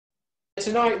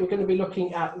Tonight we're going to be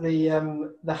looking at the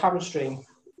hamstring.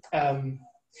 Now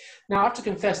I have to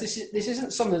confess, this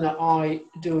isn't something that I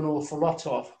do an awful lot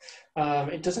of.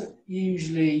 It doesn't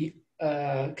usually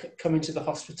come into the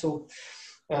hospital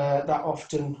that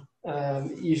often.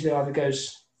 It usually either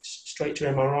goes straight to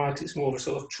MRI because it's more of a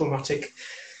sort of traumatic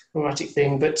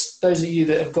thing. But those of you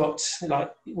that have got,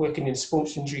 like, working in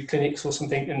sports injury clinics or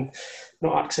something and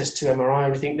not access to MRI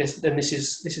or anything, then this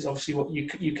is obviously what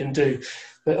you can do.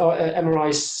 But MRI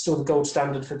is still the gold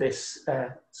standard for this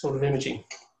sort of imaging.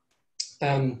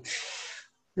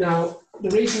 Now, the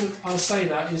reason I'll say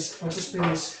that is I just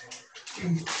realised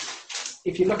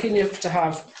if you're lucky enough to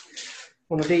have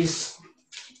one of these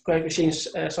great machines,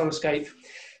 Sonoscape,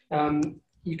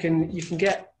 you can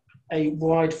get a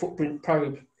wide footprint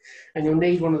probe, and you'll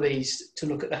need one of these to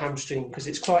look at the hamstring because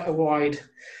it's quite a wide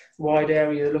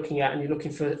area you're looking at, and you're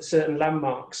looking for certain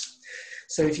landmarks.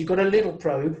 So if you've got a little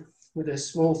probe with a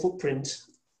small footprint,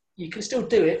 you can still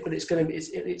do it, but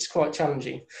it's quite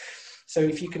challenging. So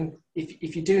if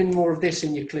you're doing more of this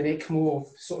in your clinic, more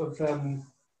sort of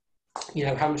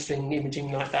hamstring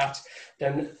imaging like that,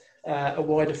 then a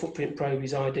wider footprint probe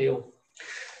is ideal.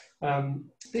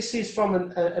 This is from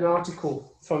an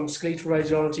article from Skeletal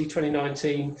Radiology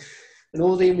 2019, and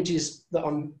all the images that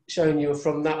I'm showing you are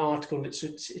from that article.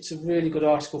 It's a really good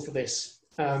article for this.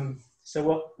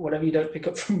 So whatever you don't pick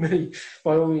up from me,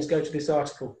 by all means go to this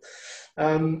article.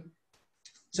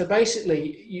 So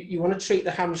basically, you want to treat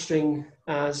the hamstring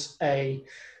as a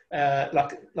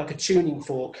like a tuning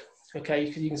fork. Okay,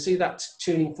 you can see that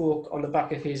tuning fork on the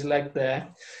back of his leg there.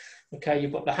 Okay,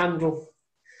 you've got the handle.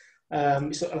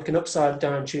 It's sort of like an upside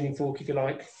down tuning fork, if you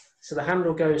like. So the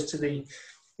handle goes to the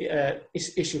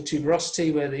ischial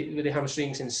tuberosity where the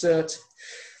hamstrings insert,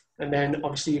 and then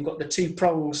obviously you've got the two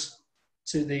prongs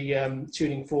to the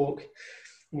tuning fork,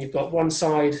 and you've got one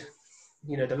side,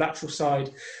 the lateral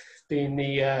side being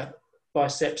the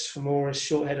biceps femoris,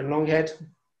 short head and long head,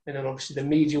 and then obviously the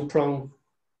medial prong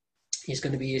is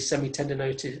going to be your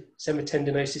semitendinosis and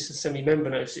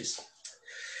semimembranosis.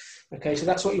 Okay, so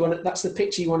that's what you want. That's the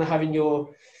picture you want to have in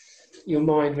your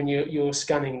mind when you're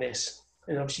scanning this,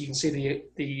 and obviously you can see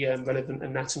the relevant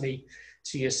anatomy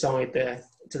to your side there,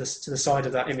 to the side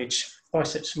of that image.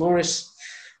 Biceps femoris,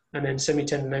 and then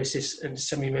semitendinosis and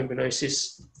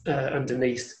semimembranosis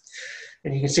underneath.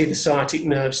 And you can see the sciatic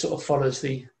nerve sort of follows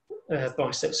the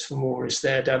biceps femoris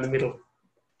there down the middle.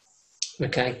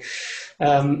 Okay,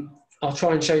 I'll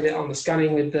try and show you that on the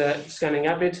scanning with scanning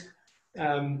Abid.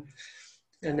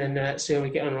 And then see how we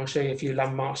get on. I'll show you a few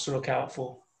landmarks to look out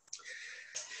for.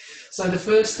 So the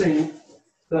first thing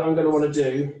that I'm going to want to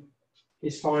do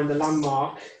is find the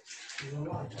landmark.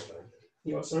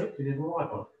 You what, sorry? You didn't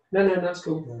write one? No, that's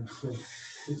cool.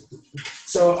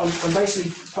 So I'm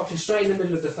basically popping straight in the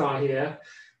middle of the thigh here,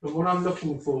 and what I'm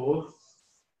looking for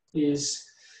is,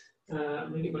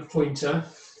 let me get my pointer.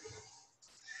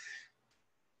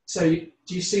 So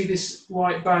do you see this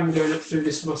white band going up through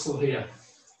this muscle here?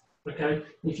 Okay,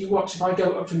 if you watch, if I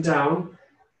go up and down,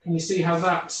 can you see how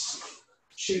that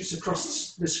shoots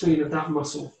across the screen of that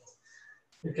muscle?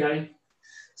 Okay,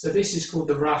 so this is called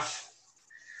the RAF.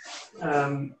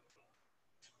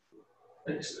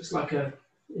 It's like an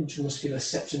intramuscular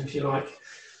septum, if you like.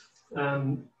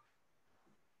 And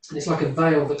it's like a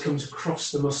veil that comes across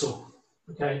the muscle.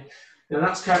 Okay, now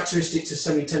that's characteristic to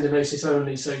semitendinosis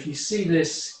only. So if you see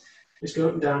this, just go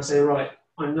up and down and say, right,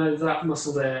 I know that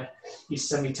muscle there is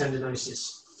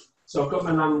semitendinosis. So I've got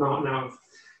my landmark now of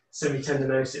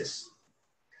semitendinosis.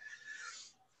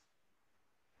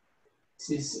 This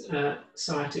is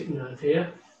sciatic nerve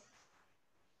here.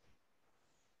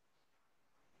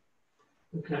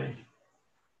 Okay.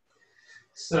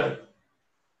 So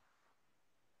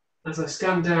as I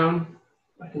scan down,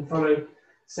 I can follow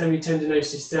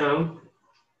semitendinosis down.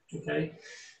 Okay.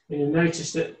 And you'll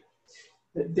notice that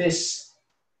this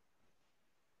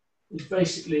is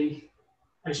basically,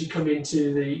 as you come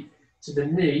into the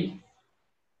knee,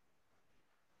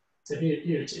 so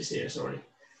here it is here, sorry,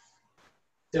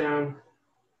 down,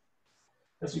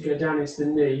 as we go down into the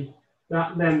knee,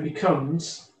 that then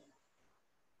becomes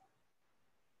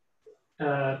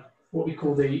what we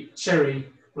call the cherry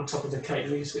on top of the cake.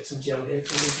 Let me just get some gel here.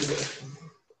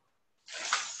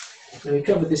 Now we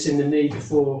covered this in the knee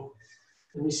before,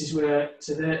 and this is where,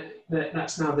 so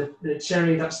that's now the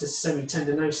cherry, that's the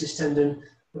semitendinosis tendon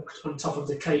on top of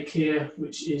the cake here,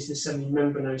 which is the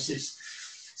semimembranosis.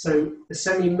 So the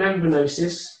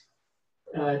semimembranosis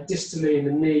distally in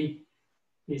the knee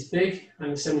is big,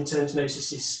 and the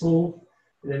semitendinosis is small,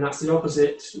 and then that's the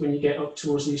opposite when you get up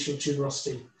towards the ischial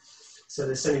tuberosity. So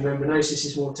the semimembranosis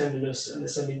is more tendinous, and the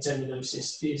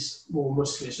semitendinosis is more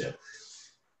musculature.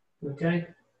 Okay,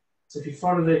 so if you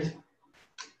follow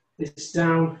this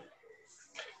down,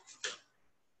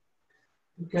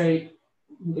 okay,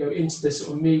 you go into the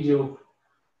sort of medial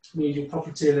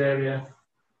popliteal area,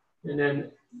 and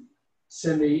then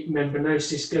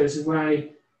semimembranosus goes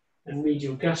away, and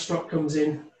medial gastroc comes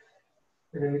in,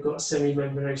 and then we've got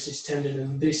semimembranosus tendon,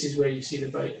 and this is where you see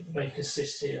the Baker's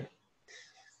cyst here.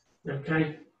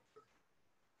 Okay,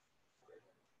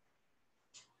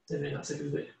 so then that's a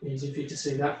little bit easier for you to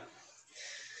see that.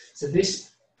 So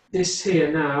this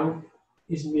here now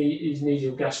is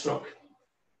medial gastroc.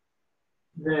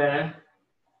 There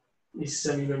is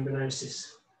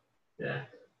semimembranosus. There.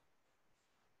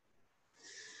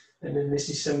 And then this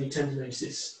is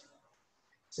semitendinosus.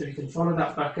 So you can follow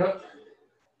that back up.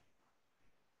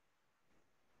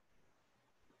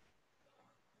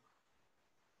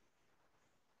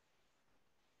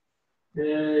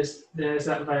 There's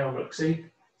that veil, look, see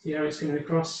how it's going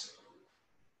across?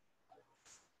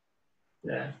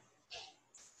 There.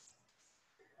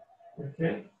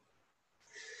 Okay.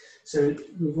 So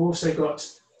we've also got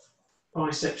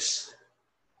biceps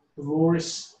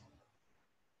femoris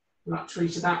laterally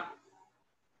to that.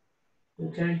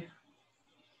 Okay.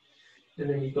 And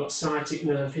then you've got sciatic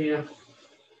nerve here.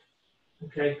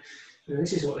 Okay. And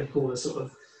this is what they call a sort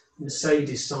of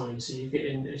Mercedes sign. So you get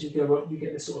in, as you go up, you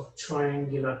get this sort of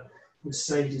triangular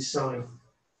Mercedes sign.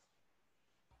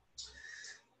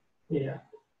 Here.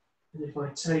 And if I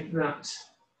take that,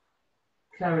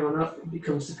 carry on up, it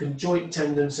becomes the conjoint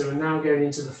tendon. So we're now going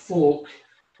into the fork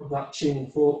of that tuning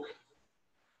fork,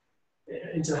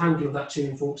 into the handle of that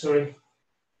tuning fork, sorry,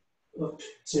 up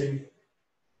to,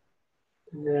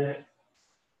 and there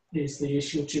is the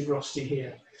ischial tuberosity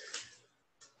here.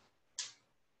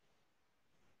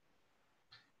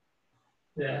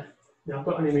 There. Now I've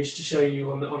got an image to show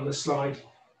you on the slide,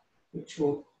 which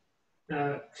will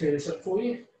clear this up for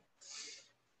you.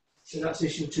 So that's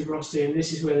ischial tuberosity, and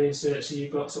this is where they insert. So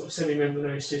you've got sort of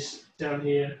semimembranosus down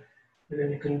here, and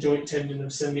then the conjoint tendon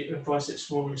of biceps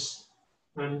femoris,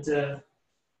 and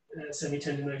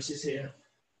semitendinosus here.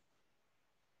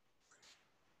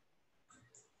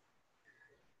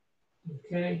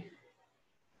 Okay.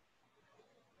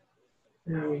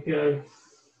 Now we go.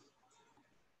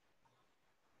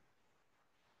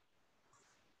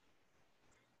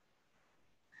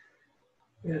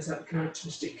 There's that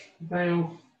characteristic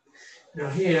veil. Now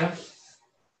here,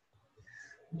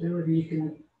 I don't know whether you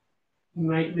can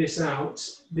make this out.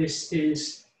 This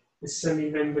is the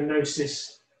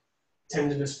semimembranosus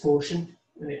tendinous portion,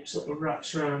 and it sort of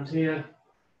wraps around here.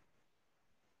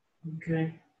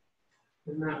 Okay,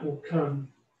 and that will come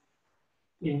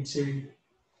into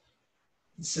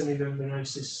the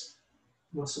semimembranosus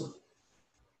muscle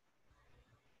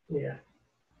here.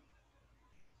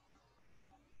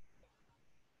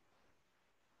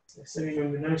 So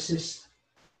semimembranosus,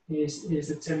 here's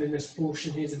the tendinous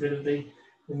portion, here's a bit of the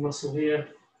muscle here.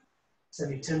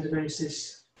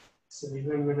 Semitendinosus,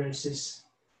 semimembranosus,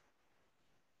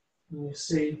 and you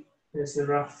see there's the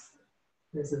rough,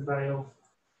 there's the veil.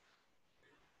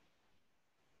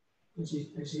 As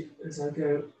I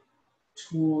go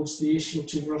towards the ischial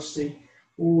tuberosity,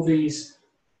 all these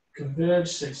converge,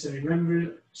 so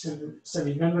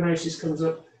semimembranosus comes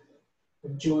up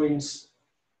and joins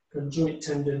conjoint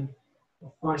tendon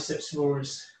of biceps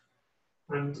femoris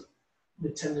and the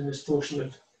tendinous portion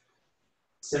of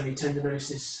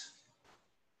semitendinosus.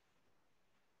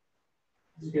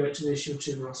 You go to the ischial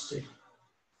tuberosity.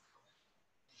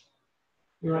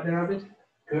 You right there, Abid?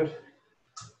 Good.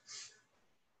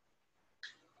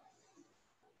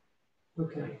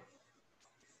 Okay.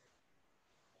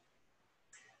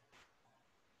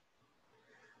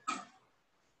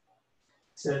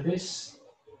 So this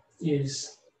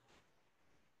is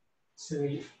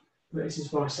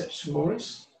biceps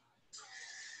femoris.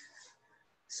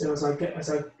 So as I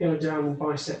go down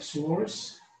biceps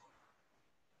femoris,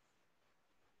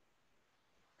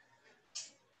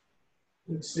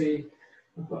 you can see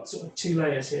I've got sort of two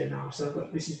layers here now. So I've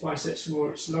got, this is biceps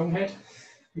femoris long head,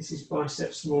 this is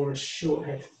biceps femoris short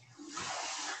head.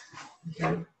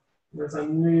 Okay, and as I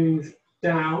move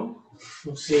down,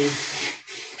 you'll see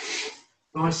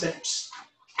biceps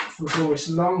femoris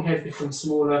long head becomes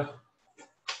smaller,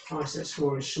 biceps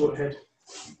femoris short head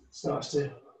starts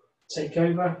to take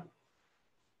over.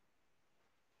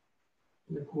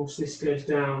 And of course this goes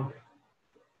down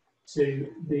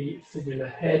to the fibular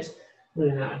head,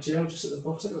 running out of gel just at the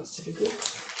bottom, that's typical.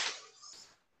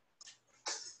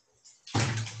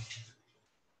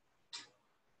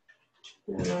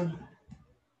 Down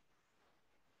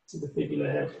to the fibular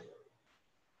head.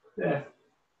 There.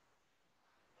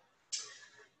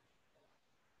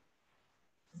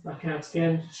 back out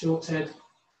again, short head,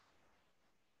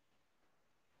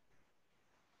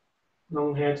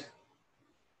 long head.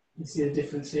 You see the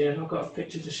difference here. I've got a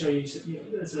picture to show you. So,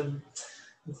 there's a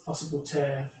possible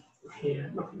tear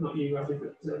here. Not you, Abid,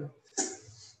 but got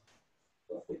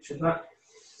a picture of that.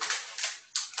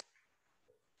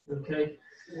 Okay.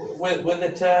 With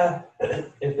the tear,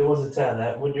 if there was a tear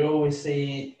there, would you always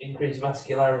see increased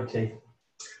vascularity?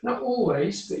 Not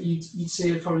always, but you'd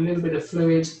see probably a little bit of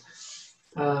fluid,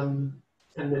 and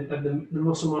the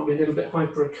muscle might be a little bit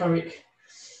hyperechoic.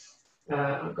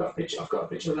 I've got a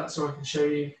picture of that, so I can show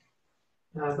you.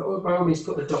 But by all means,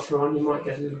 put the Doppler on. You might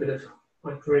get a little bit of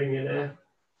hyperemia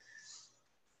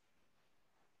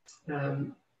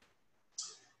there.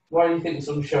 Why do you think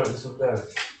some show and some don't?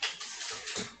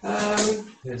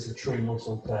 There's a true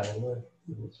muscle tear.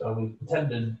 So I mean,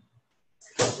 tendon.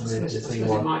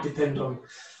 It might depend on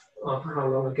how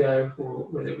long ago, or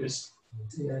whether it was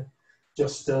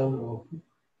just done or a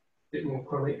bit more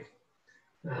chronic.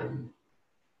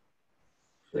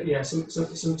 But yeah,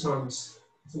 sometimes.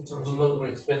 The longer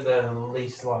it's been there, the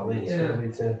least likely it's going to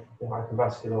be to be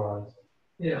hypervascularised.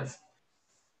 Yeah.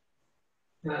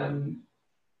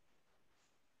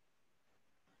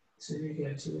 So here we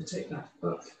go. So we'll take that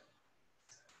up.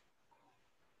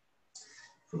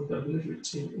 Probably got a little bit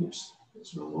too. Oops,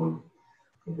 that's not one.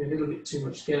 Probably a little bit too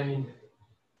much gain.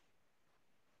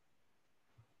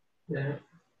 Yeah.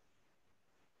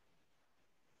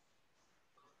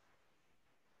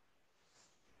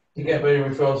 Do you get many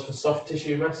referrals for soft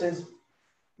tissue masses?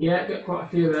 Yeah, I get quite a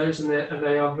few of those, and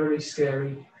they are very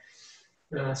scary,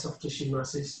 soft tissue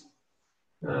masses.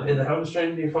 In the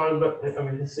hamstring, do you find that? I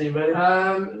mean, you see many?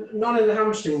 Not in the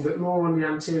hamstring, but more on the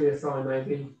anterior thigh,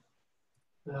 maybe.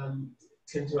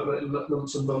 Tend to have little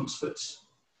lumps and bumps, but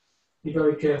be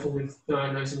very careful with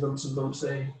diagnosing lumps and bumps.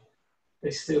 They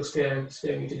still scare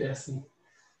me to death, and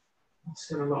I've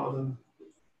seen a lot of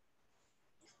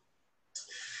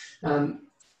them.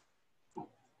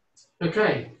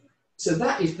 Okay, so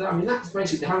that's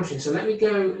basically the hamstring. So let me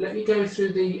go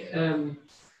through the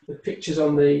pictures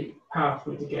on the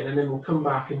PowerPoint again, and then we'll come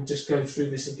back and just go through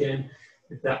this again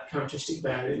with that characteristic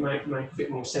bearing. It might make a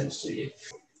bit more sense to you.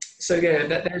 So yeah,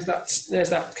 there's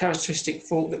that characteristic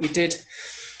fork that we did.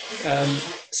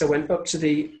 So went up to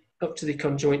the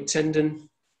conjoint tendon.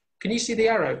 Can you see the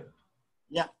arrow?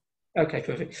 Yeah. Okay,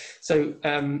 perfect. So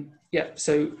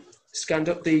so scanned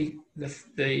up the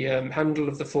handle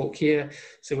of the fork here,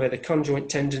 so where the conjoint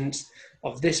tendons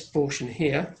of this portion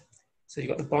here, so you've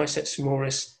got the biceps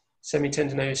femoris,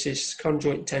 semitendinosus,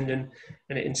 conjoint tendon,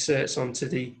 and it inserts onto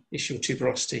the ischial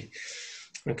tuberosity.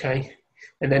 Okay,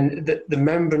 and then the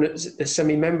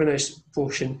semimembranous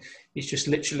portion is just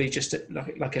literally just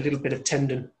like a little bit of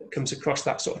tendon that comes across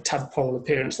that sort of tadpole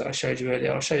appearance that I showed you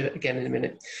earlier. I'll show you that again in a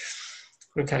minute.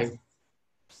 Okay.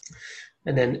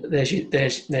 And then there's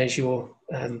your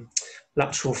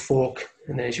lateral fork,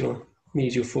 and there's your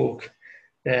medial fork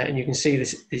there, and you can see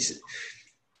this. You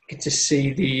can just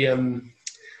see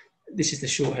this is the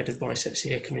short-headed biceps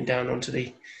here coming down onto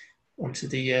the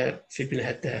fibular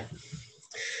head there.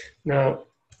 Now,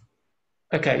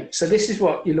 okay, so this is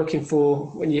what you're looking for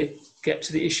when you get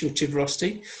to the ischial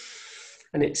tuberosity,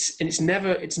 and it's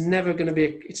never a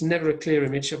clear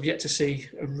image. I've yet to see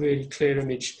a really clear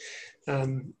image.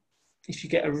 If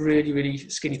you get a really, really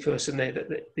skinny person there,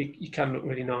 you can look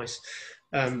really nice.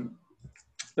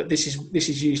 But this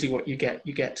is usually what you get.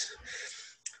 You get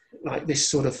like this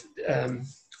sort of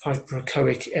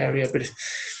hyperechoic area. But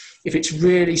if it's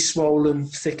really swollen,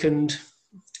 thickened,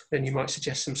 then you might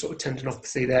suggest some sort of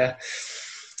tendinopathy there.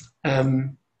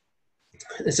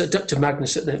 There's a adductor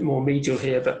magnus at the more medial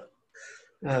here, but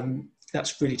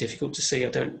that's really difficult to see. I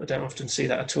don't often see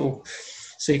that at all.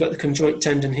 So you've got the conjoint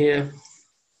tendon here.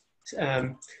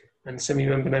 And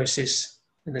semimembranosus,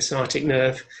 and the sciatic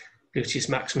nerve, gluteus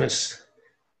maximus,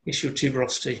 ischial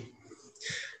tuberosity. And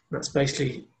that's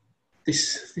basically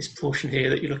this portion here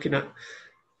that you're looking at.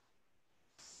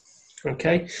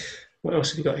 Okay, what else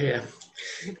have we got here?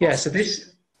 Yeah, so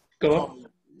this, go on.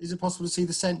 Is it possible to see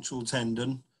the central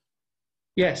tendon?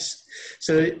 Yes.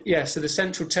 So the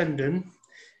central tendon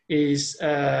is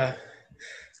well,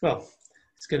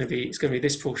 it's going to be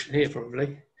this portion here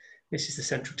probably. This is the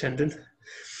central tendon.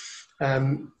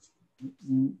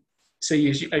 So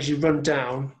as you run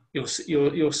down, you'll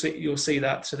see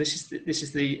that. So this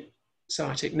is the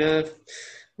sciatic nerve.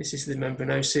 This is the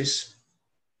membranosus,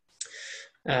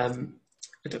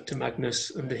 adductor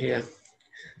magnus under here.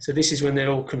 So this is when they're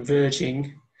all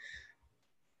converging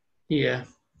here,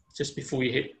 just before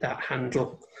you hit that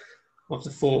handle of the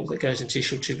fork that goes into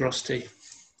ischial tuberosity.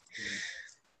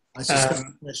 I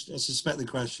suspect the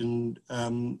question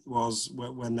was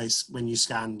when you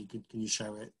scan, can you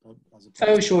show it?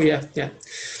 Oh, sure, yeah. I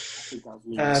think that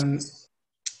was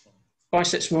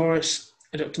Biceps femoris,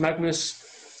 adductor magnus.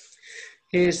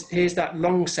 Here's that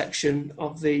long section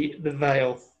of the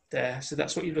veil there. So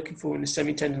that's what you're looking for in the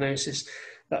semitendinosus.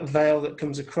 That veil that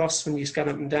comes across when you scan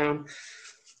up and down.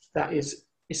 That is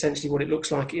essentially what it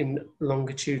looks like in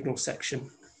longitudinal section.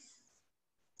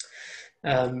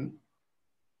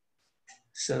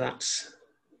 So that's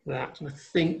that. And I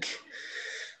think,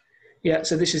 yeah,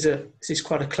 so this is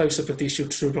quite a close-up of the ischial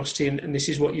tuberosity, and this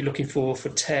is what you're looking for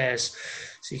tears.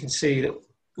 So you can see that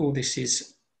all this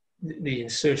is the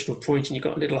insertional point, and you've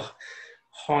got a little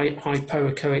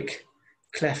hypoechoic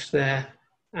cleft there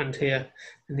and here,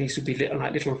 and these would be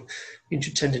little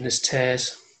intratendinous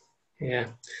tears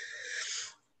here.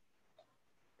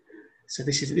 So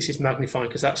this is magnified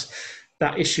because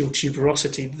that ischial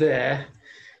tuberosity there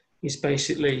is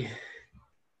basically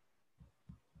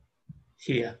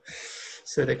here.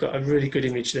 So they've got a really good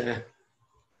image there.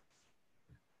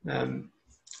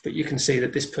 But you can see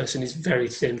that this person is very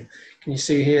thin. Can you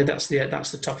see here? That's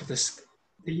the top of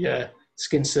the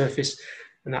skin surface,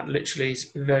 and that literally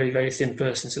is a very, very thin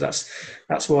person. So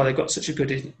that's why they've got such a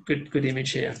good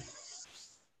image here.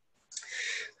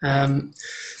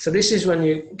 So this is when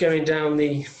you're going down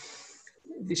the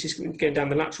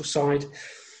lateral side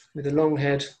with the long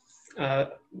head,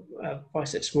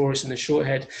 biceps femoris, and the short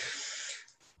head.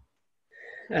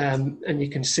 And you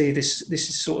can see this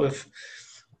is sort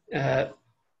of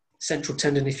central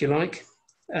tendon, if you like,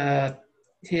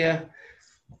 here,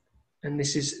 and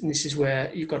this is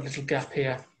where you've got a little gap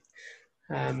here.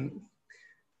 There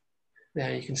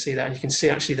you can see that, and you can see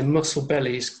actually the muscle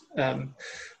belly is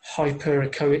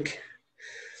hyperechoic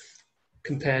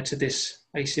compared to this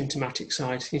asymptomatic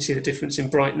side. You can see the difference in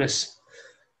brightness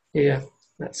here.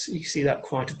 You can see that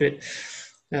quite a bit,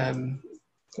 and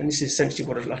this is essentially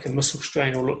what like a muscle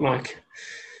strain will look like.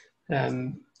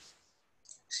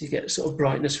 So you get sort of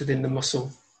brightness within the muscle,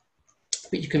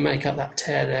 but you can make up that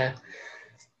tear there.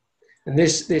 And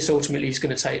this ultimately is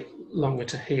going to take longer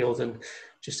to heal than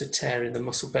just a tear in the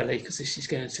muscle belly, because this is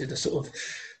going to the sort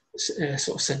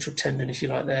of central tendon, if you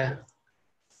like, there.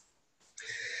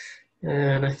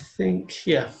 And I think,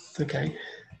 yeah, okay.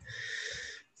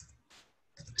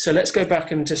 So let's go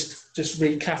back and just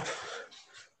recap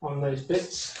on those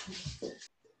bits.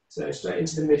 So straight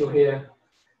into the middle here,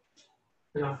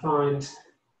 and I find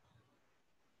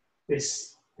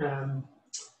this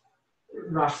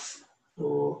raph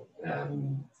or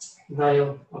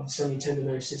veil of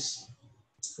semitendinosus.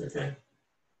 Okay,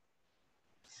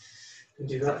 can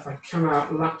do that. If I come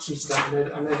out laterally to that,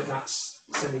 I know that that's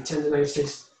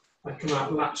semitendinosus. If I come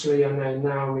out laterally, I know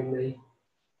now I'm in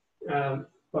the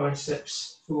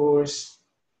biceps femoris.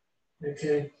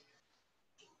 Okay.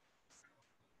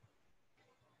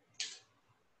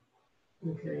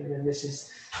 Okay, and then this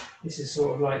is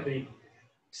sort of like the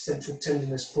central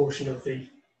tendinous portion of the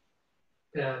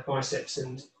biceps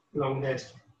and long head,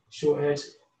 short head.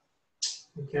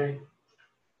 Okay.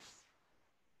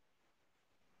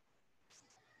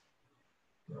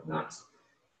 Like that.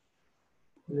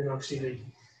 And then obviously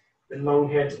the long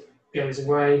head goes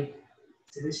away.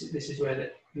 So this is where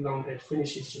the long head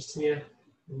finishes, just here.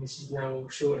 And this is now all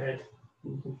short head.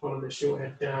 And you can follow the short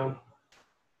head down.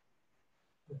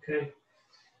 Okay.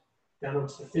 Down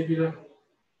onto the fibula,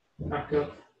 back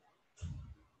up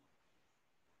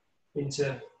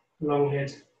into long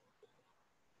head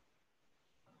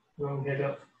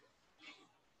up.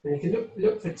 And you can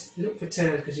look for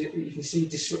tears, because if you see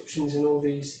disruptions in all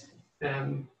these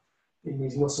in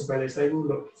these muscle bellies, they will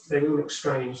look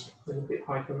strange. They look a bit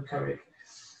hyperechoic.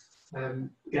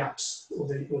 Gaps, or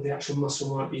the actual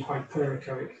muscle might be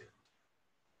hyperechoic.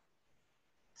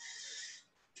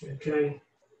 Okay,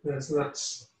 so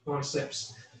that's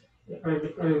biceps.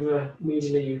 Over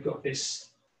medially, you've got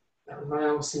that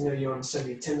veil, so you know you're on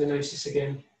semitendinosus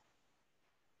again.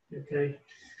 Okay,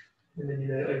 and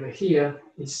then over here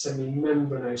is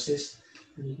semimembranosus,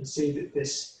 and you can see that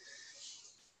this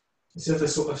other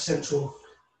sort of central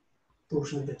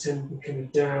portion of the tendon coming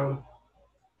down,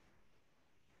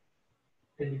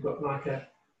 and you've got like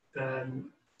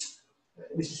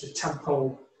this is the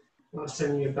tadpole I was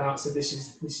telling you about. So this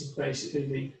is basically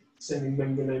the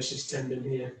semimembranosus tendon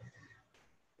here,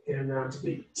 going around to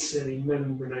the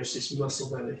semimembranosus muscle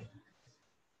belly.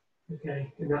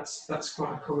 Okay, and that's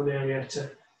quite a common area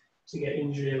to get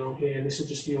injury along here, and this will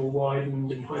just be all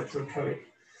widened and hyperechoic.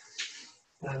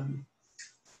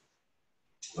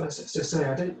 But as I say,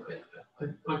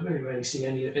 I very rarely see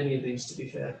any of these, to be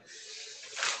fair.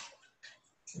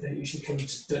 They don't usually come to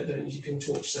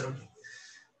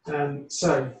ultrasound.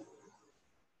 So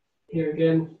here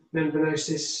again,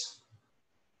 membranosis.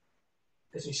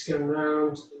 As we scan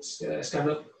around, scan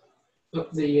up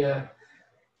the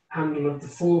handle of the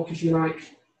fork, if you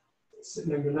like. So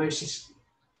membranosis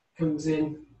comes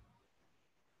in,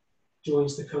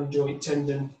 joins the conjoint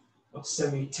tendon of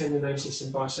semitendinosus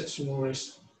and biceps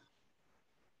femoris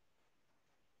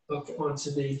up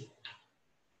onto the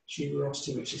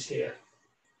tuberosity, which is here.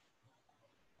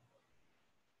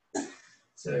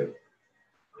 So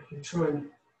I can try and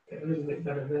get a little bit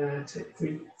better there, take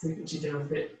frequency down a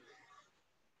bit.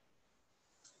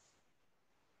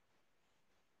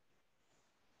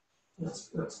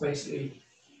 That's basically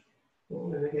what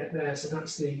we're going to get there. So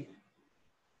that's the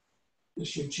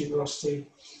tuberosity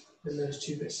and those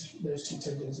two bits, those two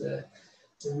tendons there.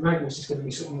 The magnus is going to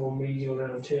be sort of more medial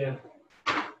around here.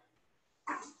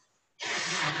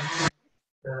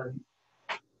 And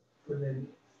then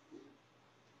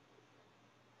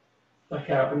back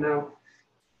out. And now,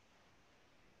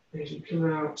 as you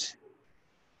come out,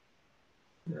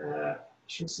 you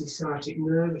should see sciatic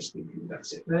nerve.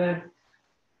 That's it there.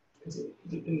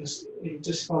 Because it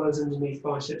just follows underneath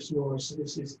biceps femoris. So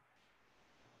this is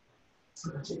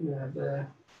sciatic nerve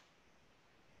there.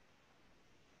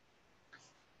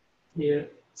 Here,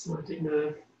 sciatic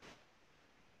nerve.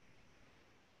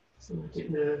 Sciatic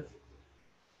nerve.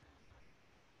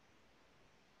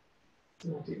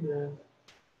 Sciatic nerve.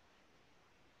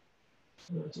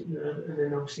 Sciatic nerve. And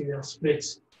then obviously they'll split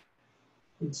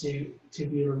into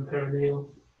tibial and peroneal.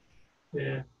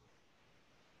 Yeah.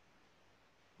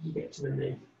 You get to the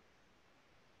knee.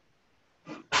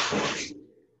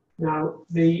 Now,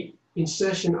 the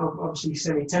insertion of obviously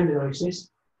semitendinosus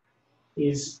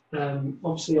is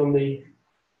obviously on the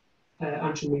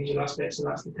anteromedial aspect, so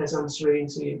that's the pes anserine.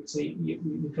 So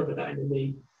you covered that in the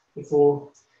knee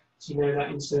before, so you know that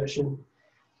insertion.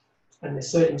 And the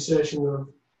certain insertion of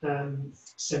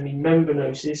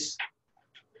semimembranosus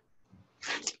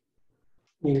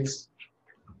is,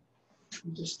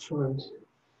 just try and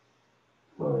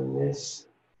find this.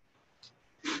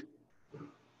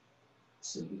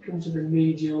 So you come to the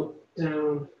medial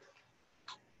down.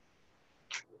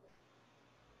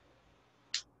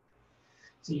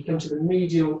 So you come to the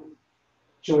medial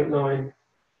joint line,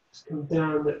 just come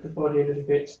down the body a little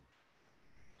bit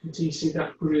until you see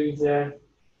that groove there.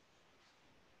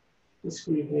 This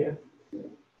groove here.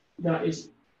 That is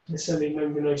the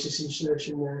semimembranosus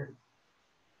insertion there.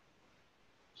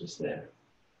 Just there.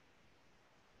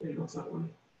 Get off that one.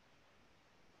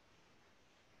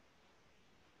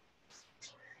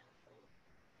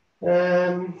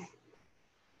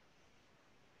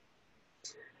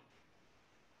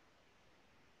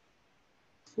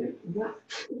 That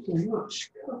pretty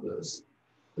much covers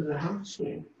the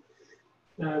hamstring.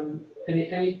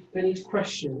 Any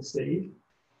questions, Steve?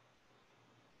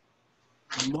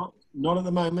 Not at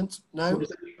the moment. No.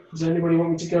 Does anybody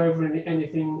want me to go over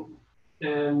anything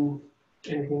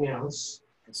else?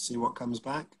 Let's see what comes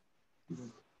back.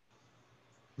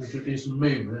 There should be some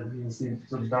movement. You can see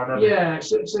some dynamic. Yeah,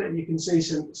 certainly you can see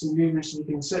some movements. You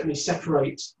can certainly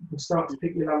separate. You can start to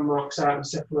pick your landmarks out and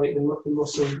separate the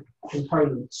muscle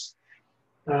components,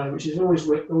 which is always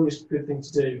a good thing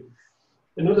to do.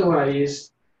 Another way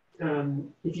is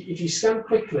if you scan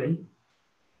quickly,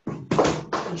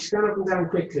 you scan up and down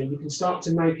quickly, you can start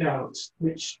to make out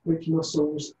which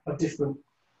muscles are different,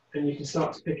 and you can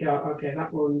start to pick out, okay,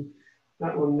 that one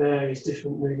there is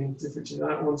different, moving different to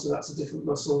that one, so that's a different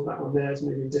muscle. That one there is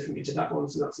moving differently to that one,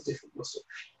 so that's a different muscle.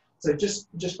 So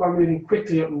just by moving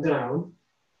quickly up and down,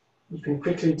 you can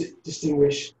quickly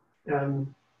distinguish, your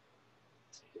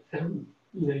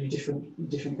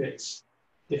different bits,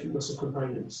 different muscle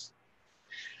components.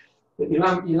 But your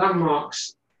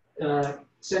landmarks,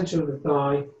 centre of the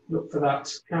thigh, look for that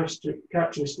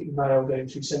characteristic veil going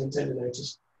through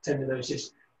semitendinosus,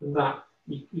 and that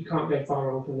you can't go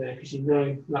far on from there, because you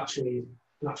know laterally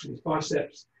is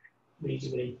biceps,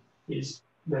 medially is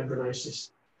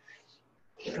membranosus.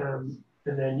 And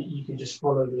then you can just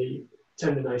follow the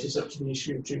tendinosus up to the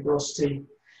ischial tuberosity,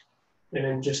 and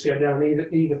then just go down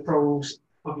either prongs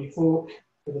of your fork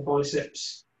for the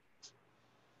biceps,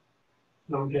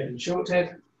 long head and short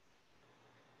head.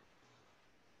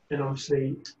 And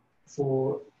obviously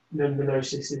for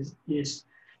membranosus is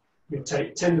you'll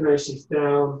take tendinosus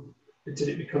down until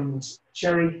it becomes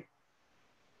cherry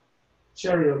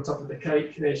on top of the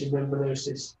cake. There's your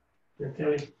membranosus,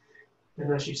 okay?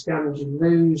 And as you scan, as you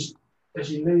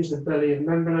lose the belly of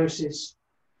membranosus,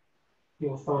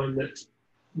 you'll find that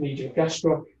medial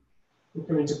gastroc will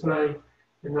come into play,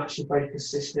 and that's your Baker's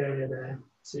cyst area there.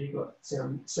 So you've got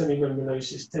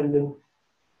semimembranosus tendon,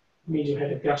 medial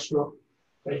head of gastroc,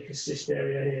 Baker's cyst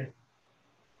area here.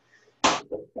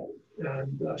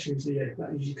 And that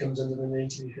usually comes under the knee,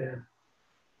 to be fair.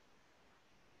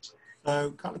 So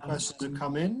a couple of questions have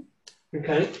come in.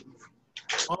 Okay.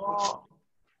 Are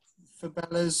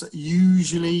fibellas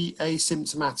usually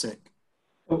asymptomatic?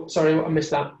 Oh, sorry, I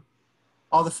missed that.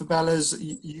 Are the fibellas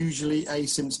usually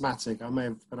asymptomatic? I may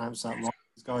have pronounced that wrong.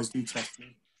 These guys do test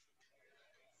me.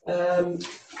 Don't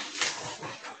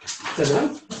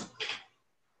know.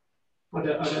 I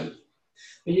don't.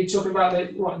 Are you talking about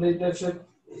the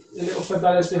little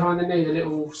fibellas behind the knee, the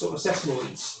little sort of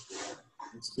sesamoids?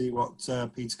 Let's see what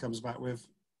Peter comes back with.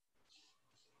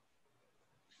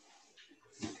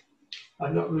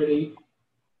 I'm not really,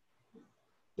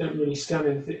 don't really scan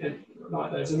anything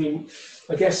like those. I mean,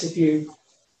 I guess if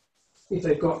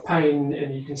they've got pain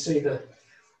and you can see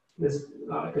there's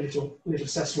like a little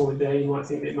sesamoid there, you might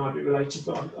think it might be related,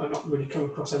 but I've not really come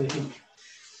across anything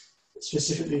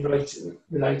specifically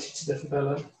related to the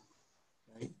fibella.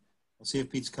 Okay. I'll see if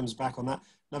Peter comes back on that.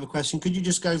 Another question, could you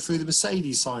just go through the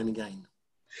Mercedes sign again?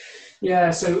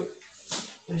 Yeah, so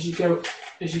as you go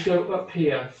up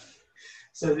here,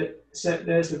 so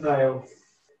there's the veil.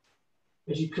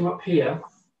 As you come up here,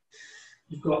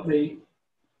 you've got the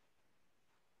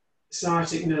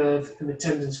sciatic nerve and the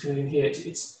tendons coming in here.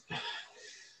 It's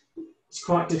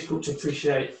quite difficult to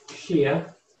appreciate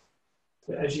here,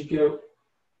 but as you go,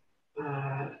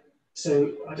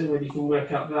 so I don't know whether you can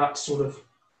work out that sort of.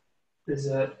 There's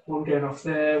one going off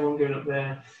there, one going up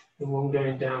there, and one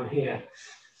going down here,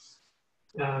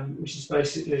 which is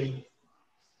basically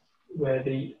where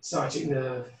the sciatic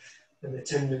nerve and the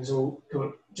tendons all come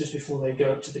up just before they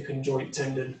go up to the conjoint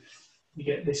tendon. You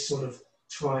get this sort of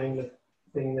triangle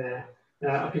thing there.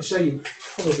 I can show you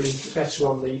probably better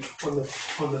on the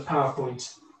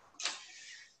PowerPoint.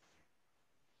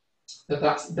 But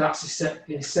that's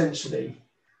essentially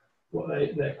what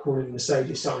they're calling the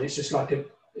Mercedes sign. It's just like a.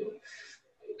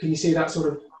 Can you see that sort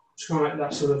of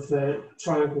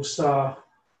triangle star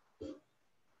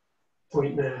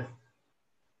point there?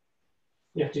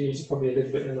 You have to use probably a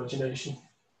little bit of imagination.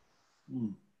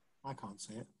 I can't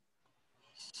see it.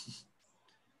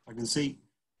 I can see.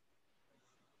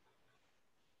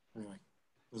 Anyway,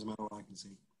 doesn't matter what I can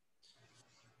see.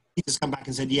 He just come back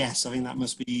and said yes. I think that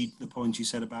must be the point you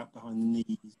said about behind the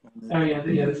knees. Oh yeah,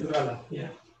 the fibella. Yeah.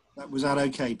 Was that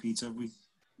okay, Peter? We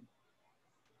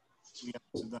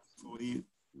answered that for you.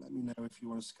 Let me know if you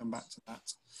want us to come back to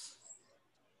that.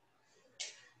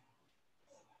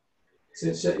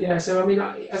 So yeah. So I mean,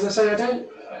 as I say,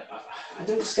 I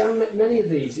don't scan many of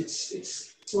these.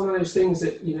 It's one of those things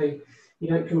that you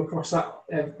don't come across that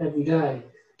every day.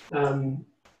 And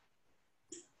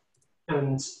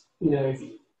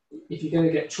if you're going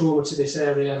to get trauma to this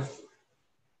area,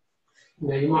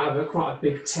 you might have quite a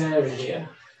big tear in here,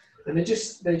 and they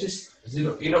just.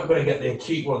 You're not going to get the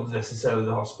acute ones necessarily in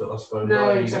the hospital, I suppose. No,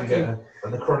 right? exactly.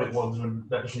 And the chronic ones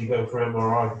would actually go for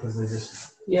MRI because they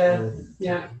just. Yeah.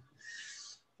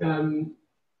 You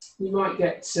might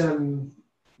get. You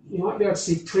might be able to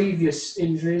see previous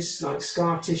injuries like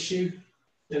scar tissue,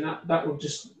 and that will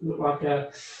just look like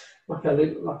a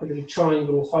little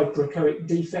triangle hyperechoic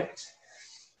defect.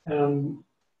 And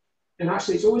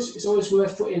actually, it's always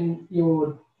worth putting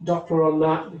your Doppler on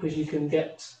that because you can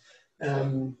get.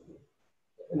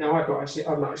 Now I've not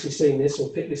actually seen this or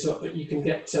picked this up, but you can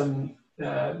get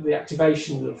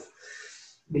reactivation of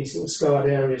these sort of scarred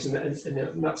areas,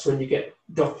 and that's when you get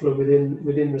Doppler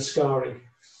within the scarring,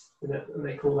 and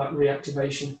they call that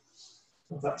reactivation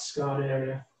of that scarred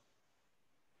area.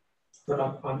 But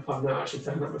I've not actually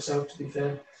found that myself, to be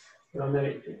fair. But I know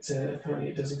apparently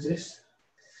it does exist.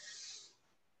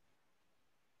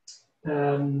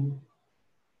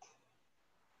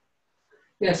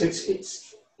 Yeah, so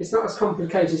it's not as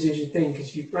complicated as you think.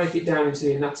 If you break it down into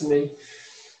the anatomy,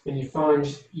 and you find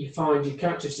your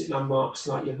characteristic landmarks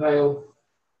like your veil,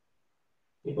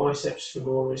 your biceps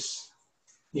femoris,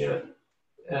 your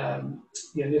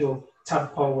little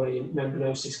tadpole where your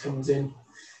membranosus comes in.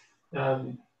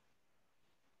 And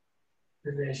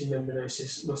there's your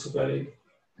membranosus muscle belly,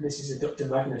 and this is a ductor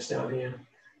magnus down here.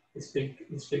 This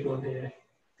big one here.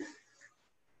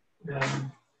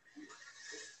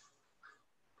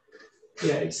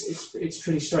 Yeah, it's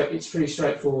pretty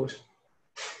straightforward.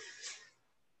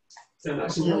 And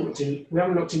actually, we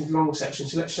haven't looked in long section,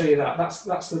 so let's show you that. That's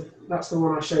the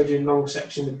one I showed you in long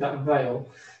section with that veil.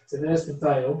 So there's the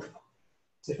veil.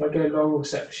 So if I go long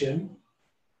section,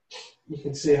 you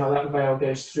can see how that veil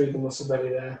goes through the muscle belly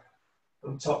there.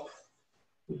 On top,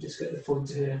 you just get the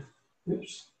pointer here.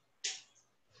 Oops.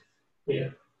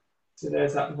 Here. So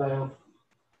there's that veil.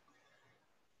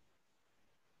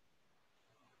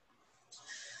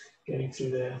 Going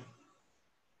through there.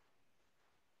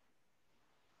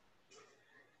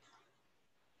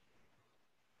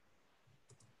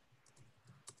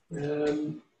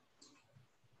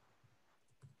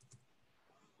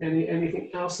 Anything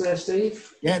else there,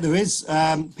 Steve? Yeah, there is.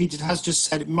 Peter has just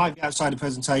said it might be outside the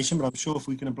presentation, but I'm sure if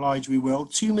we can oblige, we will.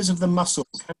 Tumours of the muscle.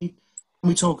 Can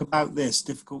we talk about this?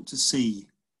 Difficult to see.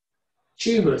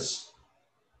 Tumours.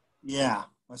 Yeah,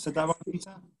 I said that right,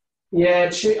 Peter? Yeah.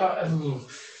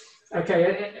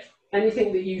 Okay.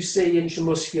 Anything that you see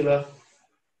intramuscular,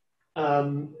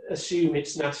 assume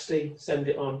it's nasty. Send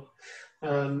it on.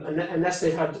 Unless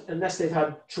they've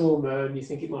had trauma and you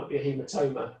think it might be a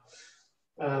hematoma.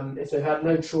 If they've had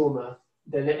no trauma,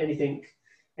 then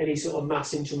any sort of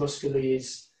mass intramuscularly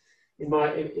is, in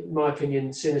my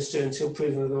opinion, sinister until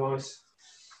proven otherwise.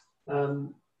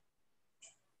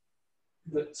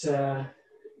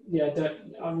 Yeah,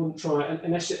 I wouldn't try it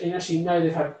unless you know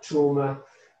they've had trauma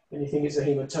and you think it's a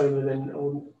hematoma. Then I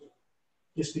wouldn't.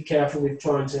 Just be careful with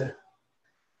trying to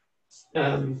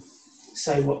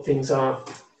say what things are,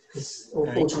 because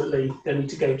ultimately they need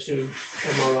to go to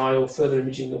MRI or further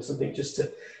imaging or something just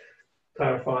to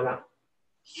clarify that.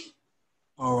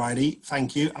 All righty,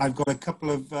 thank you. I've got a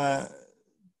couple of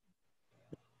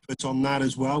put on that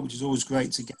as well, which is always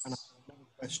great to get. Another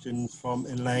question from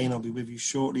Elaine. I'll be with you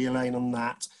shortly, Elaine, on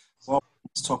that. Well,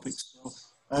 this topic still.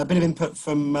 A bit of input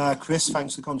from Chris.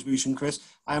 Thanks for the contribution, Chris.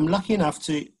 I am lucky enough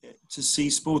to see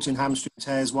sporting hamstring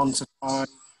tears 1 to 5,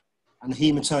 and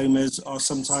hematomas are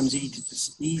sometimes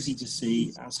easy to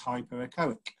see as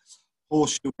hyperechoic.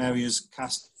 Horseshoe areas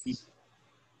cast. There's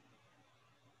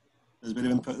a bit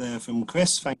of input there from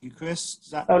Chris. Thank you,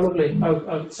 Chris. Oh, lovely.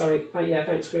 Oh, sorry. Yeah,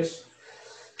 thanks, Chris.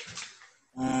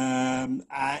 And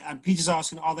Peter's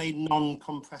asking, are they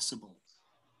non-compressible?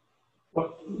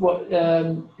 What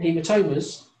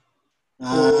hematomas?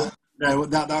 No, that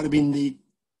would have been the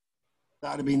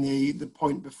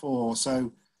point before. So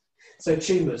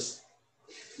tumours.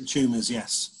 Tumours,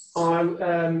 yes. No,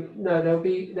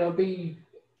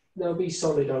 they'll be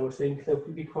solid. I would think they'll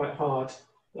be quite hard.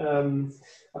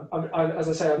 As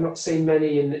I say, I've not seen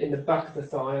many in the back of the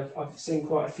thigh. I've seen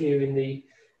quite a few in the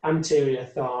anterior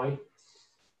thigh,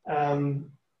 and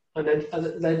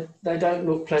then they don't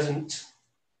look pleasant.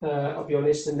 I'll be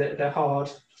honest, and they're hard.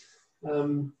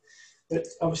 But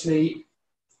obviously,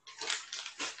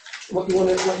 what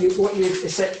you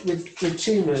set with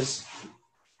tumours,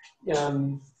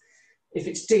 if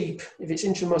it's deep, if it's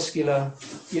intramuscular,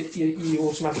 you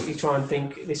automatically try and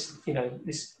think this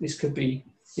could be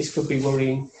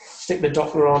worrying. Stick the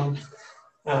Doppler on.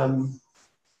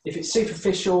 If it's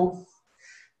superficial,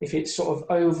 if it's sort of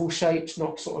oval shaped,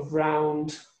 not sort of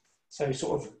round, so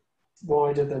sort of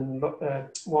wider than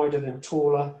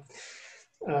taller,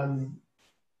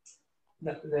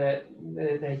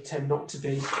 they tend not to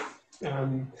be.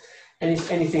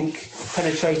 Anything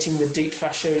penetrating the deep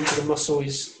fascia into the muscle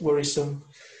is worrisome.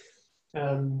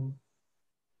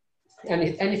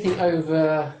 Anything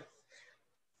over,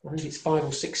 I think it's 5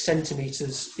 or 6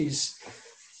 centimeters is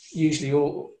usually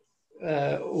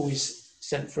always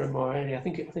sent for MRI. I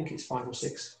think it's 5 or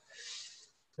 6.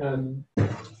 But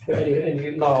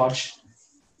any large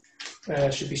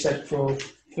should be sent for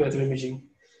further imaging.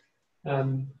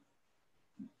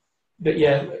 But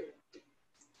yeah,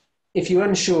 if you're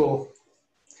unsure,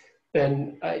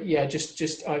 then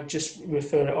just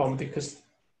refer it on, because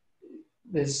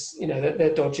there's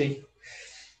they're dodgy.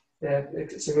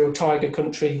 It's a real tiger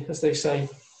country, as they say.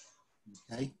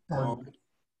 Okay.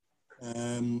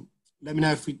 Let me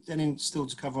know if we anything still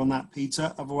to cover on that,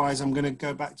 Peter. Otherwise, I'm going to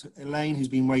go back to Elaine, who's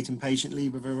been waiting patiently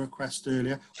with a request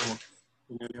earlier, I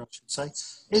should say.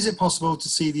 Is it possible to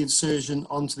see the insertion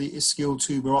onto the ischial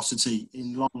tuberosity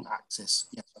in long axis?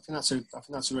 Yes, I think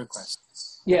that's a request.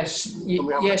 Yes,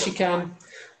 yes, you can.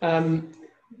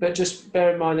 But just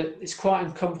bear in mind that it's quite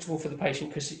uncomfortable for the patient,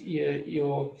 because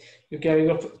you're going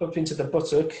up into the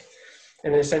buttock,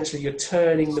 and then essentially you're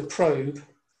turning the probe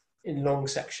in long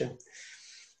section.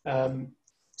 So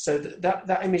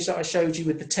that image that I showed you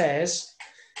with the tears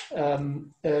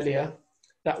earlier,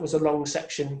 that was a long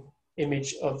section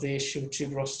image of the ischial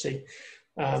tuberosity.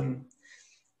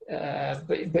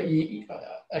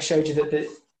 I showed you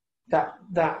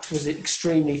that was an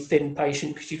extremely thin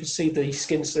patient, because you could see the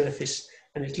skin surface,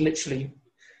 and it's literally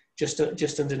just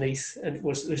underneath, and it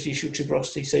was the ischial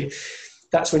tuberosity. So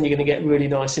that's when you're going to get really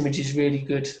nice images, really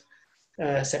good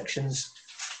sections.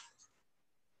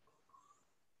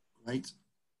 Great.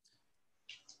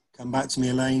 Come back to me,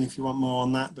 Elaine, if you want more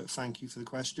on that, but thank you for the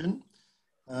question.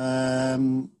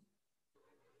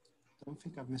 don't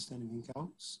think I've missed anything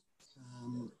else.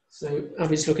 So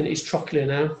Abid's looking at his trochlear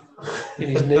now, in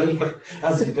his knee.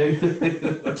 As you do.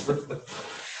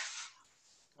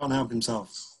 Can't help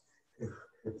himself.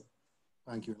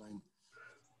 Thank you, Elaine.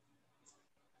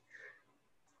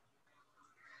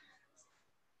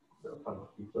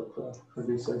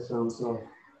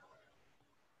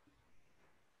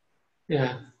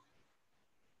 Yeah.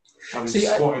 I'm See,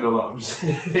 squatting a lot.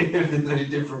 There's no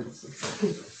difference.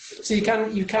 So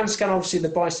you can scan obviously the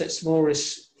biceps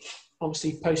femoris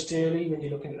obviously posteriorly when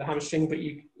you're looking at the hamstring, but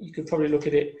you could probably look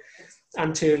at it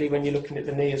anteriorly when you're looking at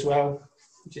the knee as well.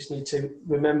 You just need to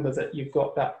remember that you've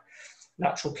got that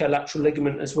lateral collateral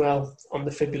ligament as well on the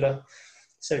fibula.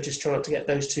 So just try not to get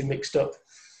those two mixed up.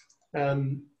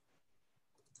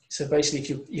 So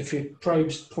basically, if your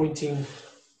probe's pointing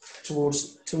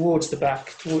towards the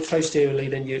back, towards posteriorly,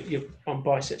 then you're on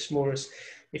biceps femoris.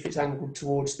 If it's angled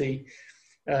towards the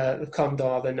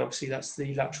condyle, then obviously that's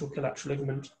the lateral collateral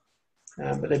ligament.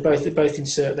 But they both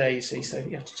insert there, you see. So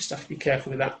you just have to be careful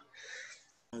with that.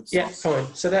 Yeah,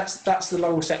 fine. So that's the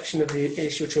long section of the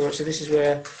ischial trauma. So this is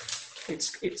where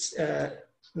it's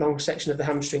long section of the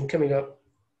hamstring coming up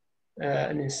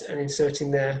and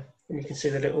inserting there, and you can see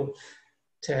the little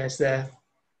tears there.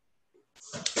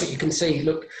 But you can see,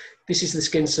 look, this is the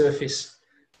skin surface.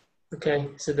 Okay,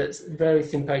 so that's very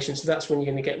thin patient. So that's when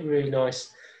you're going to get really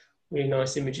nice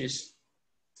images.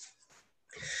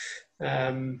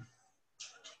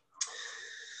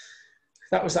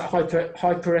 That was that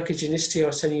hyperechogenicity I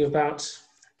was telling you about.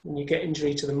 When you get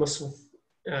injury to the muscle,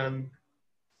 they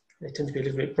tend to be a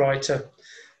little bit brighter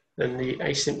than the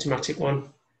asymptomatic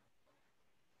one.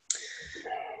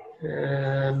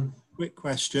 Quick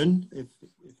question. If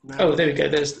now oh, there we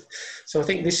go. So I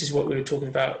think this is what we were talking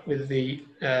about with the.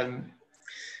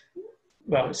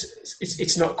 Well,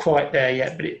 it's not quite there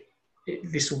yet, but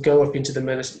this will go up into the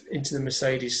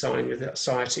Mercedes sign with that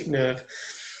sciatic nerve.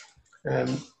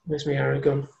 Where's my arrow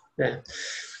gone? There.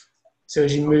 So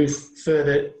as you move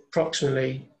further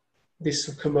proximally, this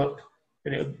will come up,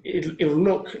 and it'll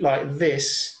look like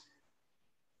this,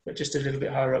 but just a little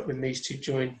bit higher up when these two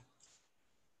join.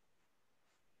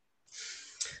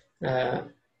 That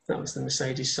was the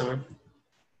Mercedes sign.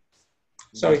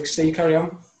 Sorry, Steve, carry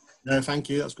on. No, thank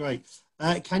you. That's great.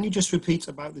 Can you just repeat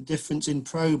about the difference in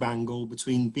probe angle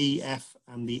between BF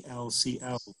and the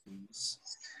LCL, please?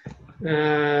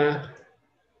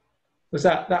 Was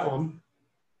that one?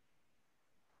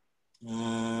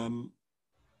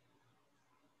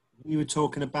 You were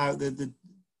talking about the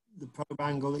probe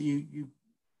angle that you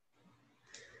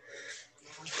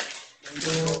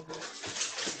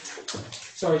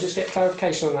Sorry, just get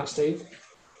clarification on that, Steve.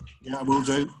 Yeah, I will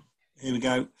do. Here we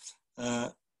go.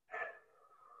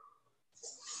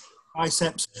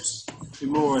 Biceps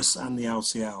femoris and the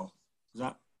LCL. Is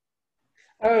that?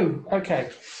 Oh, okay.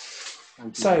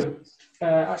 So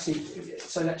actually,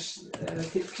 so let's.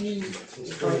 Can you,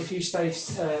 if you stay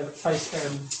face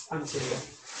anterior?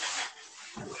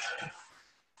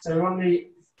 So on the,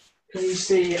 can you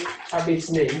see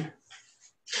Abid's knee? Can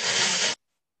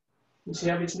you see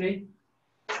Abid's knee?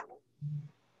 A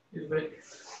little bit.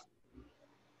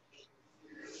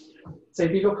 So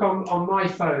if you look on my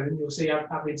phone, you'll see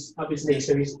Abid's knee.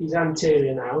 So he's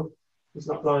anterior now. He's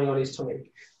not lying on his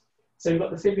tummy. So you've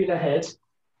got the fibular head.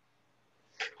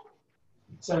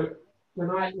 So when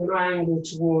I angle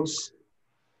towards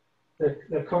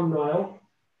the condyle,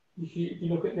 if you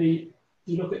look at the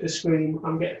screen,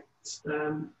 I'm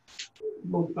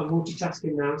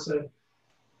multitasking now, so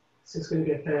it's going to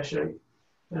get pear shape.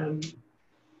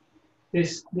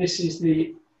 This is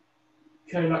the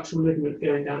collateral ligament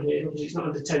going down here. Obviously, it's not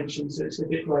under tension, so it's a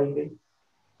bit wavy.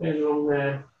 Going along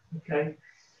there. Okay.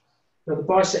 Now the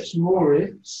biceps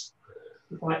femoris,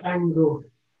 if I angle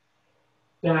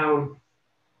down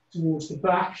towards the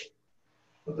back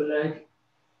of the leg,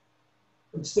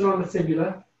 I'm still on the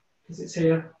fibula because it's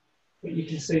here, but you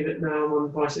can see that now I'm on the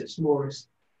biceps femoris.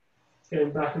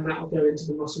 Going back, and that will go into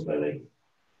the muscle belly.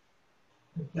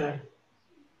 Okay.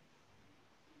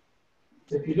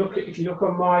 So if you look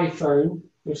on my phone,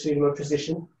 you'll see my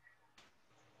position.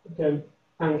 Again,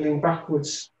 angling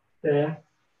backwards there.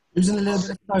 Losing a little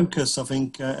bit of focus, I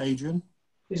think, Adrian.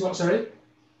 Is what, sorry?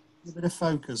 A bit of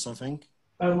focus, I think.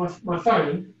 Oh, my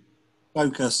phone?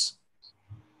 Focus.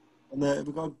 And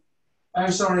we've got. Oh,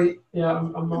 sorry. Yeah,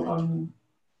 I'm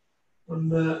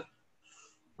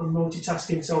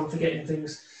multitasking, so I'm forgetting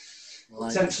things. Right.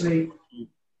 Essentially,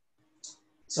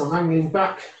 so I'm angling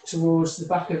back towards the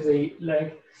back of the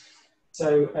leg.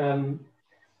 So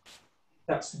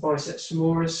that's the biceps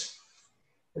femoris.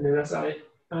 And then as I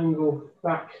angle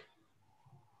back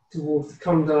towards the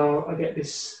condyle, I get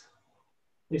this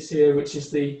this here, which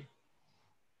is the,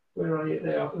 where are you?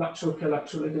 There, lateral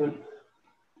collateral ligament.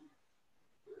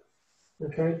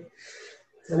 Okay,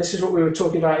 and this is what we were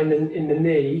talking about in the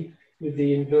knee with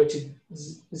the inverted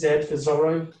Z for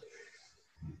Zorro.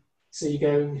 So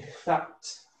you're going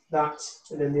that,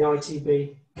 and then the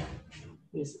ITB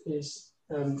is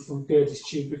from Gerdy's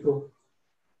tubercle.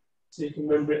 So you can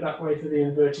remember it that way for the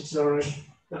inverted Zorro.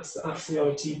 That's the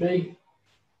ITB.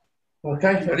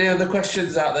 Okay. Any other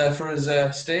questions out there for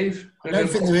us, Steve? I don't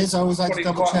think there is. I always like to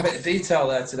double check. Quite a bit of detail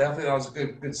there today. I think that was a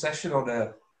good session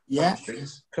on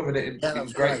hamstrings. Covered it in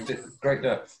great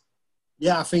depth.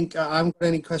 Yeah, I think I haven't got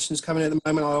any questions coming at the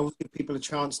moment. I'll give people a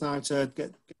chance now to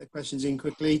get the questions in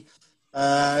quickly.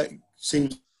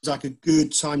 Seems like a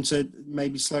good time to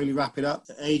maybe slowly wrap it up.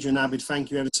 Adrian, Abid,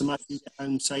 thank you ever so much.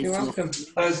 And safe. You're welcome.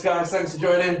 Thanks, guys. Thanks for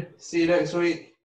joining. See you next week.